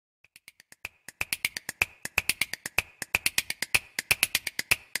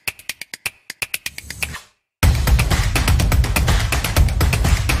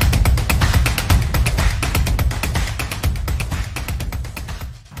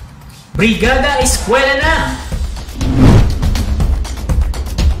Brigada Eskwela na!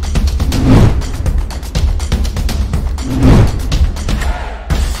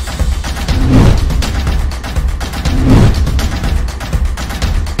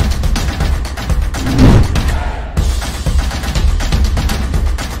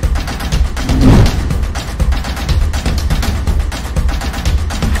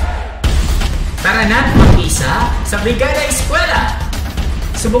 Tara na mag-isa sa Brigada Eskwela!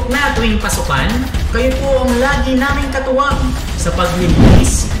 Subok na tuwing pasukan, kayo po ang lagi naming katuwang sa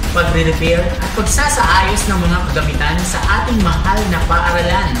paglilinis, pagre-repair at pagsasaayos ng mga kagamitan sa ating mahal na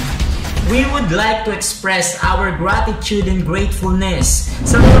paaralan. We would like to express our gratitude and gratefulness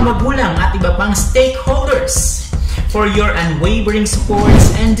sa mga magulang at iba pang stakeholders for your unwavering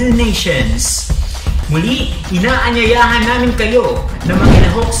supports and donations. Muli, inaanyayahan namin kayo na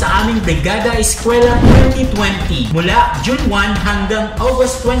makinahok sa aming Brigada Eskwela 2020 mula June 1 hanggang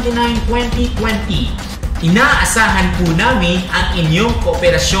August 29, 2020. Inaasahan po namin ang inyong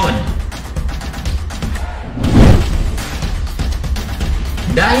kooperasyon.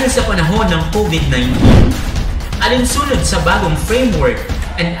 Dahil sa panahon ng COVID-19, alinsunod sa bagong framework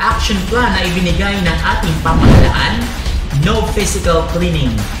and action plan na ibinigay ng ating pamahalaan, no physical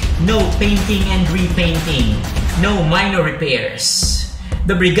cleaning, no painting and repainting, no minor repairs.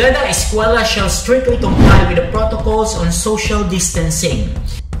 The Brigada Eskwela shall strictly comply with the protocols on social distancing.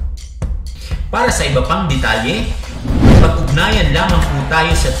 Para sa iba pang detalye, pag-ugnayan lamang po tayo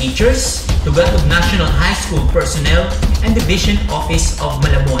sa teachers, Tugatog National High School Personnel, and Division Office of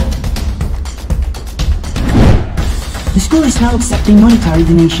Malabon. The school is now accepting monetary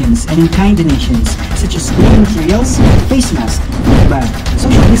donations and in-kind donations such as cleaning materials, face masks, bag,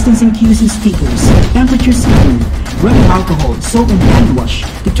 social distancing cues and stickers, temperature scanner, rubbing alcohol, soap and hand wash,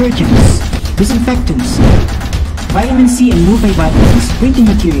 detergents, disinfectants, vitamin C and multivitamins, printing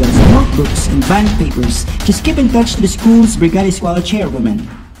materials, notebooks, and band papers. Just keep in touch to the school's Brigada Eskwela chairwoman.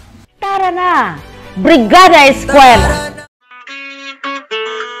 Tara na! Brigada Eskwela!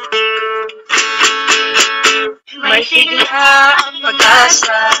 May sigla ang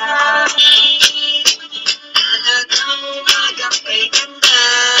pag-asa, talagang umagang kay ganda.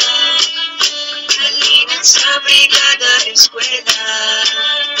 Halina't sa Brigada Eskwela,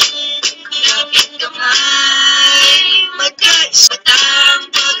 kapit kamay, magkaisa ang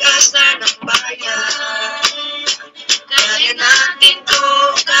pag-asa ng bayan. Kaya natin to,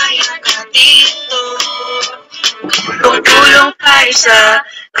 kaya natin to. Tulong-tulong tayo sa,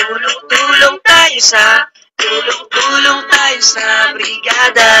 tulong-tulong tayo sa, tulong-tulong tayo sa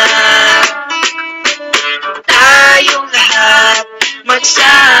Brigada. Tayong lahat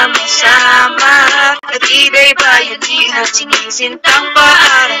magsama-sama, katibay bayanihan, sinisintang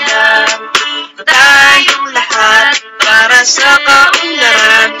paaralan. Tayong lahat para sa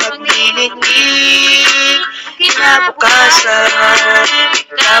kaunlaran, maglilingig kinabukasan.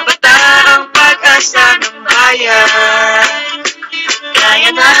 Kabataang pag-asa ng bayan.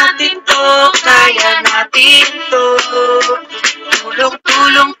 Kaya natin to, kaya natin to.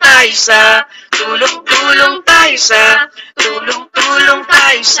 Tulong-tulong tayo sa, tulong-tulong tayo sa, tulong-tulong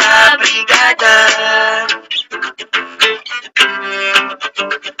tayo sa Brigada.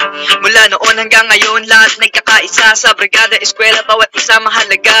 Mula noon hanggang ngayon, lahat nagkakaisa sa Brigada Eskwela. Bawat isa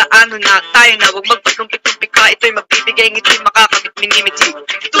mahalaga, ano na tayo na. Huwag magpagtumpik-tumpik pa, ito'y magbibigay, ito'y makakamit minimiti.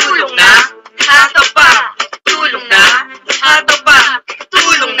 Tulong na, hataw pa, tulong na, hataw